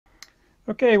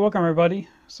Okay, welcome everybody.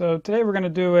 So today we're going to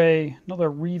do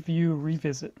another review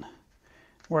revisit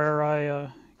where I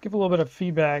give a little bit of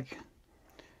feedback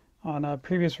on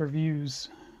previous reviews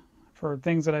for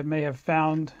things that I may have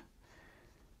found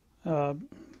uh,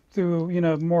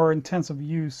 through more intensive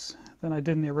use than I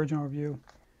did in the original review.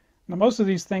 Now most of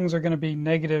these things are going to be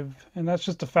negative, and that's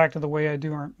just a fact of the way I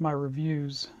do my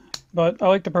reviews. But I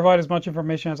like to provide as much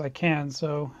information as I can,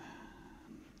 so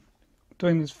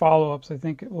doing these follow-ups I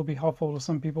think it will be helpful to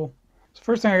some people. So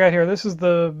first thing I got here, this is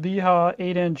the Viha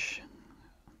 8-inch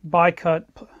bi-cut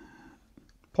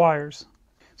pliers.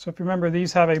 So if you remember,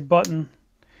 these have a button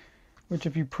which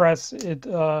if you press it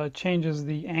changes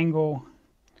the angle,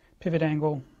 pivot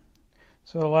angle,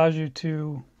 so it allows you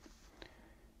to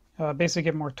basically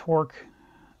get more torque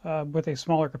with a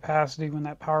smaller capacity when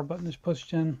that power button is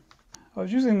pushed in. I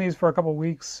was using these for a couple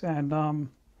weeks and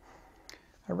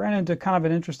I ran into kind of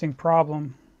an interesting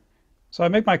problem. So I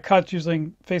make my cuts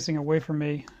usually facing away from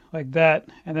me like that,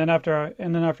 and then after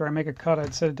I make a cut,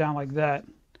 I'd set it down like that.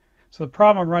 So the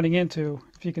problem I'm running into,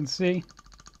 if you can see,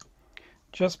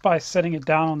 just by setting it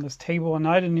down on this table, and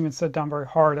I didn't even set it down very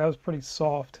hard, that was pretty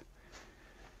soft.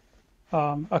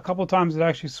 A couple times it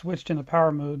actually switched into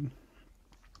power mode.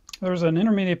 There's an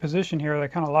intermediate position here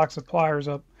that kind of locks the pliers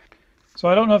up. So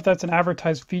I don't know if that's an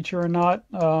advertised feature or not,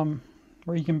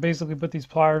 where you can basically put these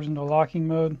pliers into locking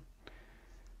mode.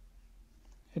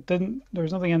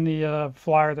 There's nothing in the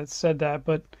flyer that said that,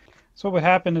 but so what would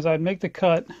happen is I'd make the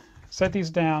cut, set these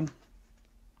down,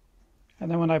 and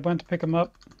then when I went to pick them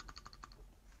up,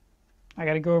 I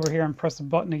got to go over here and press the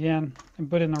button again and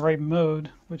put it in the right mode,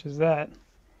 which is that.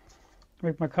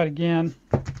 Make my cut again.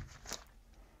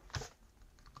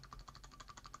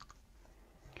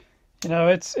 You know,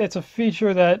 it's a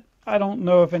feature that I don't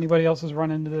know if anybody else has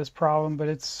run into this problem, but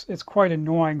it's quite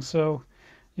annoying. So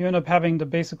you end up having to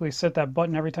basically set that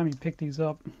button every time you pick these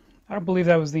up. I don't believe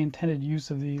that was the intended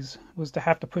use of these, was to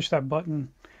have to push that button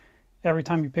every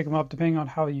time you pick them up, depending on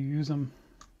how you use them.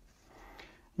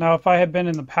 Now, if I had been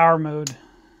in the power mode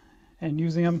and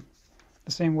using them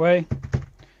the same way,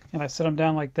 and I set them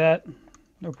down like that,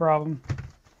 no problem.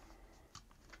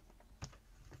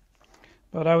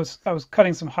 But I was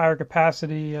cutting some higher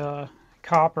capacity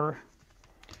copper,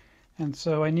 and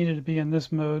so I needed to be in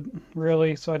this mode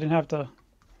really, so I didn't have to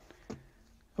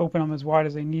open them as wide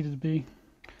as they needed to be.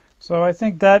 So I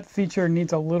think that feature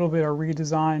needs a little bit of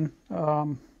redesign.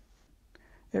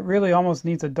 It really almost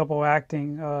needs a double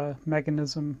acting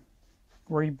mechanism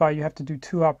whereby you have to do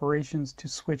two operations to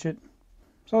switch it.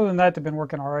 So other than that, they've been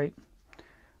working all right,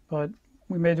 but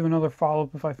we may do another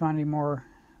follow-up if I find any more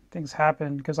things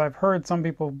happen, because I've heard some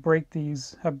people have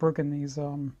broken these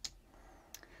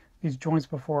joints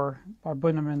before by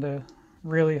putting them into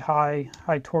really high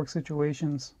torque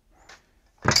situations.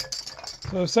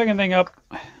 So second thing up,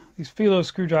 these Philo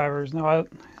screwdrivers. Now,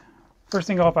 first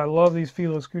thing off, I love these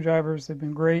Philo screwdrivers. They've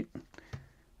been great.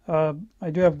 I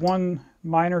do have one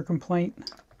minor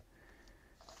complaint,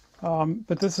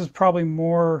 but this is probably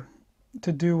more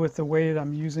to do with the way that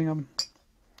I'm using them.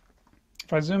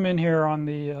 If I zoom in here on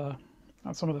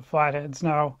some of the flatheads,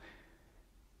 now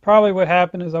probably what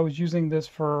happened is I was using this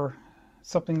for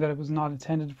something that it was not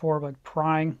intended for, like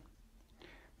prying.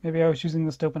 Maybe I was using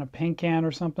this to open a paint can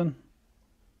or something.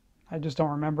 I just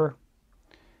don't remember.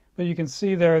 But you can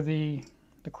see there the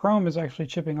chrome is actually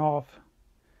chipping off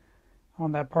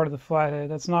on that part of the flathead.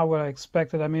 That's not what I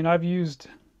expected. I mean, I've used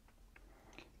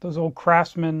those old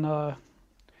Craftsman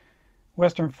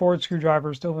Western Ford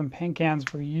screwdrivers to open paint cans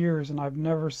for years, and I've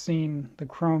never seen the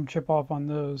chrome chip off on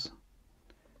those.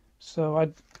 So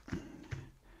and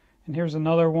here's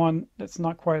another one that's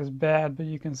not quite as bad, but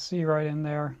you can see right in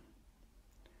there,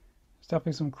 there's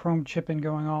definitely some chrome chipping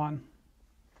going on.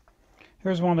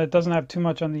 Here's one that doesn't have too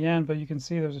much on the end, but you can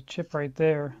see there's a chip right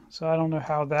there. So I don't know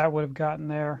how that would have gotten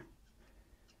there,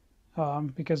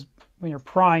 because when you're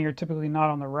prying, you're typically not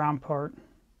on the round part.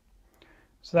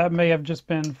 So that may have just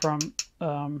been from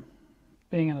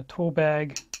being in a tool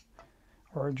bag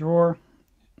or a drawer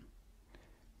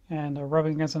and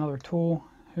rubbing against another tool.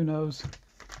 Who knows?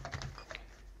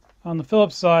 On the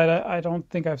Phillips side, I don't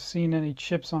think I've seen any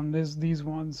chips on these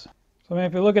ones. So I mean,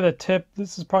 if you look at the tip,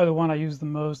 this is probably the one I use the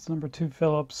most, number 2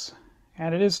 Phillips,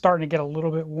 and it is starting to get a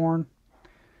little bit worn.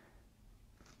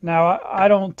 Now I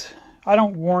don't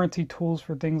warranty tools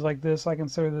for things like this. I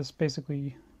consider this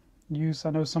basically use. I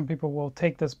know some people will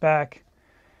take this back,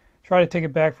 try to take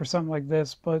it back for something like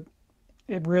this, but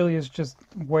it really is just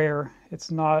wear. It's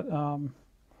not a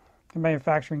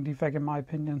manufacturing defect in my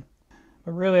opinion.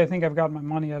 But really, I think I've got my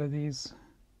money out of these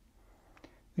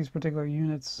particular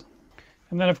units.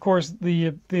 And then of course the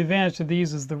advantage to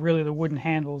these is really the wooden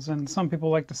handles, and some people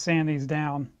like to sand these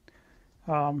down.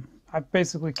 I've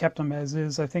basically kept them as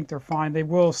is. I think they're fine. They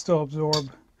will still absorb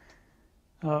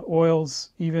oils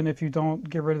even if you don't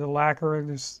get rid of the lacquer.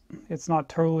 It's not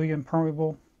totally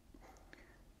impermeable.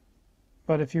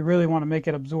 But if you really want to make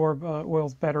it absorb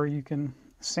oils better, you can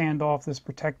sand off this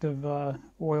protective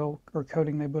oil or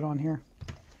coating they put on here.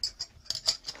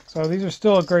 So these are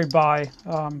still a great buy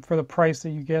for the price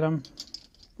that you get them.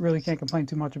 Really can't complain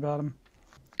too much about them.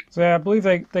 So yeah, I believe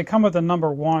they come with a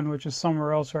number 1, which is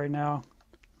somewhere else right now.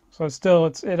 So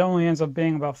it only ends up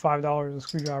being about $5 a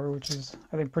screwdriver, which is,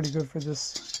 I think, pretty good for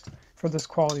this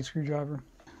quality screwdriver.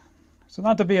 So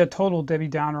not to be a total Debbie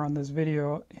Downer on this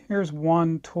video, here's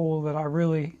one tool that I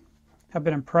really have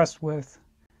been impressed with,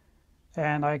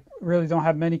 and I really don't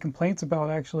have many complaints about.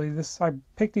 Actually, I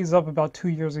picked these up about 2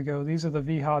 years ago. These are the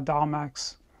VHA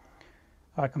Dialmax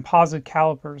composite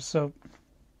calipers. So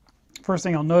first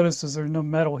thing you'll notice is there's no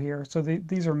metal here. So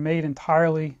these are made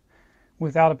entirely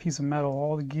without a piece of metal.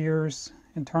 All the gears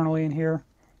internally in here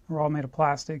are all made of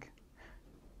plastic.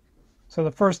 So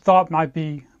the first thought might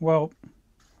be, well,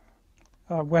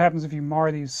 what happens if you mar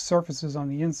these surfaces on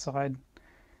the inside?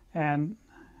 And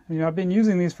I've been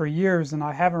using these for years and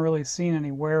I haven't really seen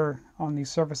any wear on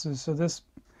these surfaces. So this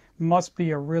must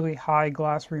be a really high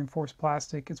glass reinforced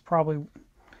plastic. It's probably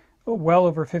well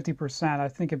over 50%. I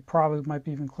think it probably might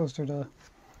be even closer to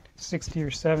 60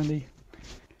 or 70.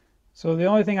 So the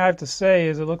only thing I have to say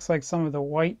is it looks like some of the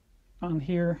white on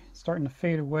here is starting to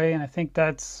fade away, and I think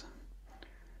that's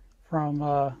from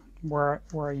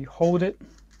where you hold it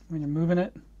when you're moving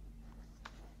it.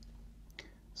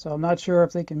 So I'm not sure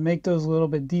if they can make those a little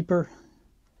bit deeper.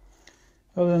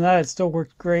 Other than that, it still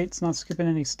works great. It's not skipping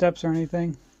any steps or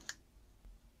anything.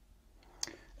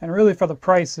 And really, for the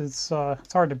price, it's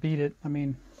hard to beat it. I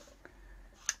mean,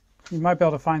 you might be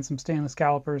able to find some stainless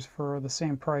calipers for the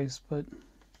same price, but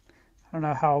I don't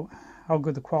know how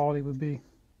good the quality would be.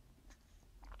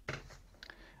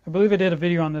 I believe I did a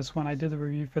video on this when I did the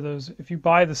review for those. If you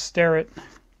buy the Starrett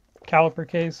caliper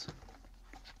case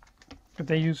that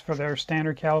they use for their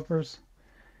standard calipers,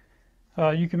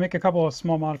 you can make a couple of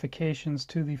small modifications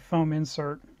to the foam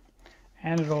insert,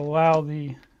 and it'll allow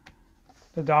the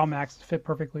Dialmax to fit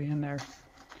perfectly in there.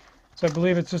 So I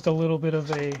believe it's just a little bit of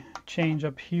a change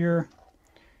up here,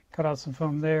 cut out some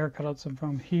foam there, cut out some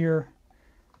foam here,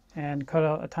 and cut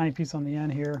out a tiny piece on the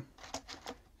end here.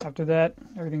 After that,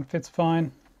 everything fits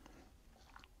fine.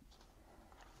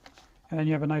 And then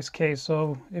you have a nice case.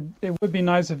 So it would be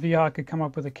nice if VHA could come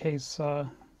up with a case for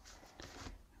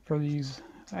these.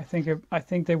 I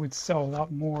think they would sell a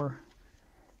lot more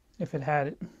if it had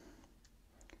it.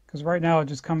 Because right now it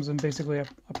just comes in basically a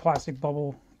plastic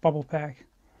bubble pack.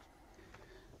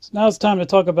 So now it's time to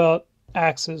talk about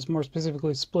axes, more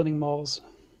specifically splitting mauls.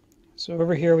 So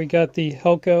over here we got the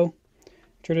Helco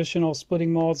traditional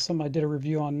splitting maul, something I did a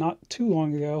review on not too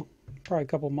long ago, probably a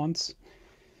couple months.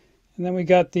 And then we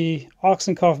got the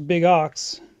Oxenkoff Big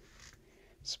Ox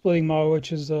splitting maul,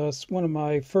 which is one of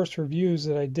my first reviews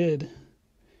that I did.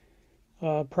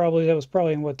 That was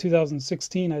probably in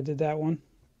 2016 I did that one.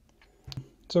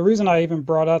 So the reason I even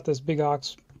brought out this Big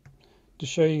Ox to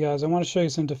show you guys, I want to show you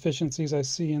some deficiencies I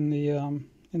see in the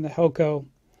Helco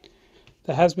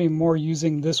that has me more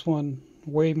using this one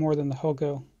way more than the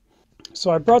Helco.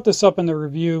 So I brought this up in the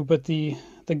review, but the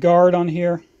guard on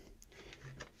here,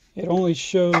 it only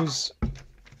goes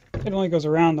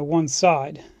around the one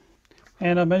side,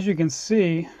 and as you can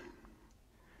see,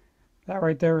 that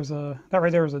right there is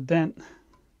a dent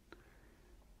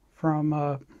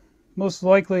from most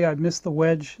likely I missed the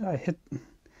wedge. I hit,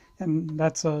 and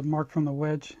that's a mark from the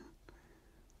wedge.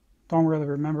 Don't really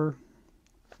remember.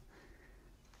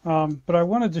 But I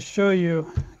wanted to show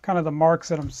you kind of the marks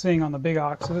that I'm seeing on the Big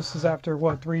Ox. So this is after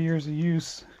 3 years of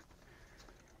use.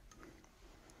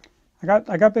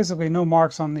 I got basically no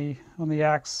marks on the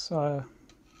axe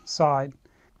side.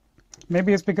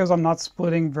 Maybe it's because I'm not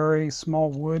splitting very small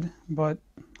wood, but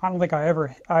I don't think I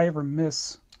ever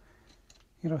miss,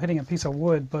 hitting a piece of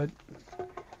wood. But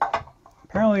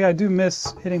apparently I do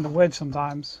miss hitting the wedge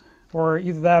sometimes, or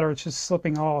either that or it's just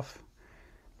slipping off.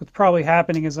 What's probably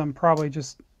happening is I'm probably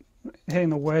just hitting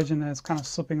the wedge and then it's kind of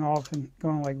slipping off and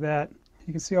going like that.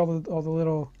 You can see all the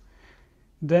little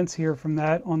dents here from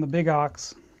that on the Big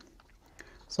Ox.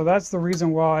 So that's the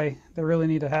reason why they really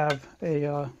need to have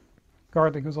a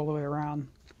guard that goes all the way around.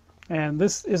 And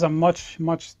this is a much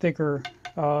thicker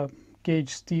gauge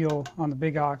steel on the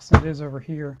Big Ox than it is over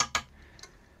here.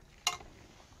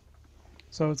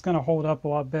 So it's going to hold up a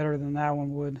lot better than that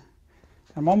one would.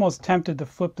 I'm almost tempted to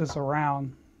flip this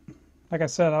around like I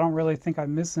said, I don't really think I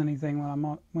miss anything when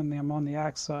I'm on the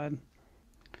axe side.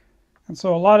 And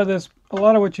so a lot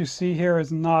of what you see here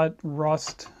is not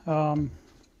rust. This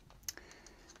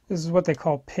is what they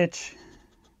call pitch.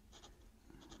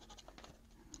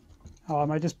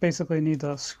 I just basically need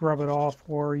to scrub it off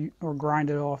or grind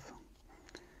it off.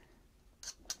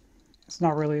 It's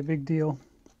not really a big deal.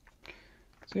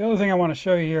 So the other thing I want to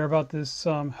show you here about this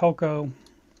Helco,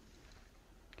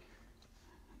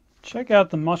 check out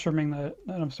the mushrooming that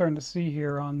I'm starting to see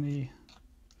here on the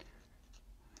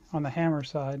hammer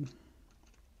side.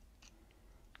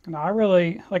 And I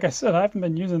really, like I said, I haven't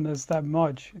been using this that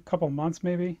much, a couple months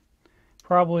maybe.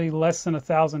 Probably less than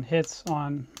 1,000 hits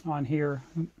on here.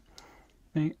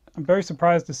 I'm very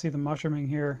surprised to see the mushrooming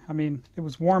here. I mean, it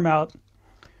was warm out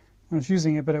when I was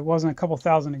using it, but it wasn't a couple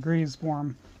thousand degrees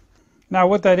warm. Now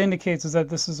what that indicates is that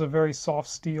this is a very soft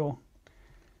steel.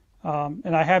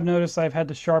 And I have noticed I've had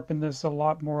to sharpen this a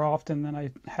lot more often than I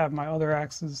have my other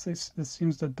axes. This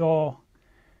seems to dull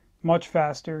much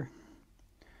faster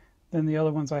than the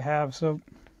other ones I have. So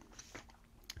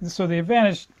the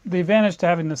advantage to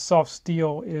having this soft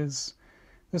steel is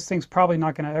this thing's probably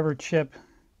not going to ever chip.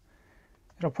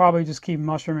 It'll probably just keep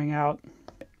mushrooming out.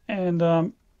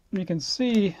 And you can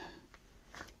see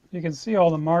all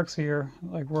the marks here,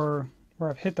 like where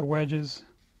I've hit the wedges.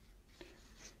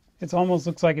 It almost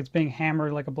looks like it's being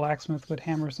hammered, like a blacksmith would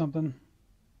hammer something.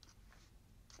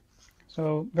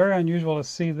 So very unusual to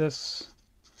see this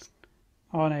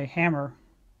on a hammer.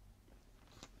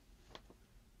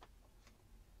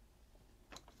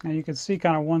 And you can see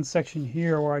kind of one section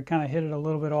here where I kind of hit it a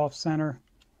little bit off center.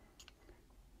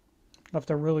 Left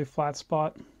a really flat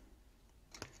spot.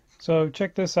 So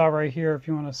check this out right here if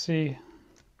you want to see.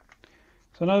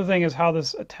 So another thing is how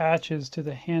this attaches to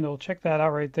the handle. Check that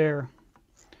out right there.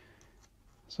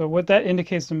 So what that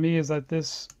indicates to me is that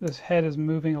this head is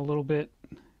moving a little bit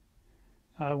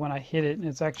when I hit it, and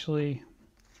it's actually,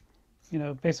 you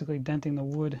know, basically denting the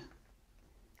wood.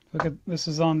 Look at this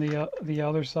is on the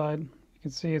other side. You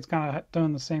can see it's kind of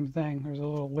doing the same thing. There's a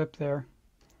little lip there.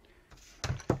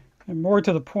 And more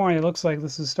to the point, it looks like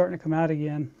this is starting to come out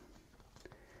again.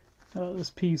 This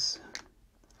piece.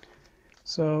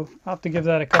 So I'll have to give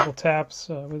that a couple taps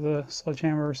with a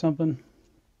sledgehammer or something.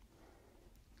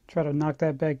 Try to knock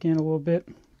that back in a little bit.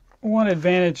 One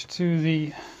advantage to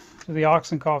the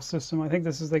Oxenkoff system, I think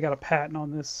they got a patent on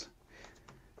this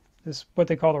what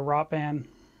they call the rot band.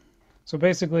 So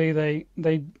basically they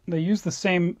use the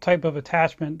same type of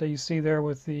attachment that you see there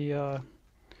with the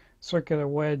circular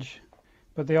wedge,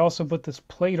 but they also put this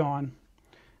plate on,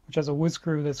 which has a wood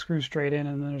screw that screws straight in,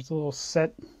 and then there's a little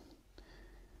set,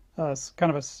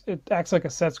 it acts like a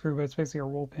set screw, but it's basically a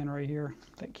roll pin right here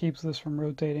that keeps this from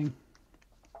rotating.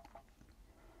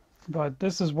 But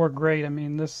this has worked great. I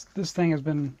mean, this thing has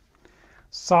been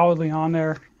solidly on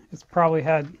there. It's probably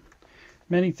had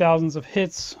many thousands of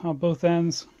hits on both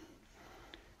ends.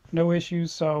 No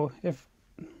issues. So if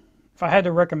I had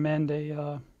to recommend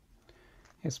a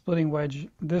splitting wedge,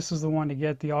 this is the one to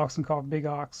get, the Oxenkoff Big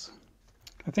Ox.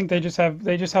 I think they just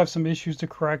have some issues to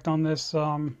correct on this.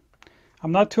 I'm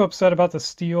not too upset about the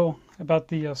steel, about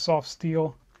the soft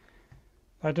steel.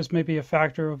 That just may be a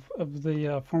factor of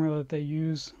the formula that they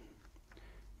use.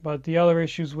 But the other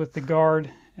issues with the guard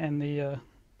and the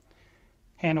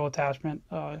handle attachment,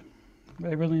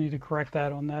 they really need to correct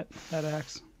that on that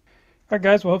axe. Alright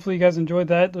guys, well hopefully you guys enjoyed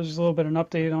that. There's just a little bit of an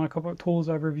update on a couple of tools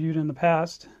I've reviewed in the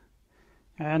past.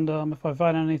 And if I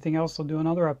find anything else, I'll do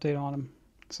another update on them.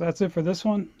 So that's it for this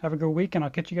one. Have a good week, and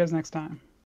I'll catch you guys next time.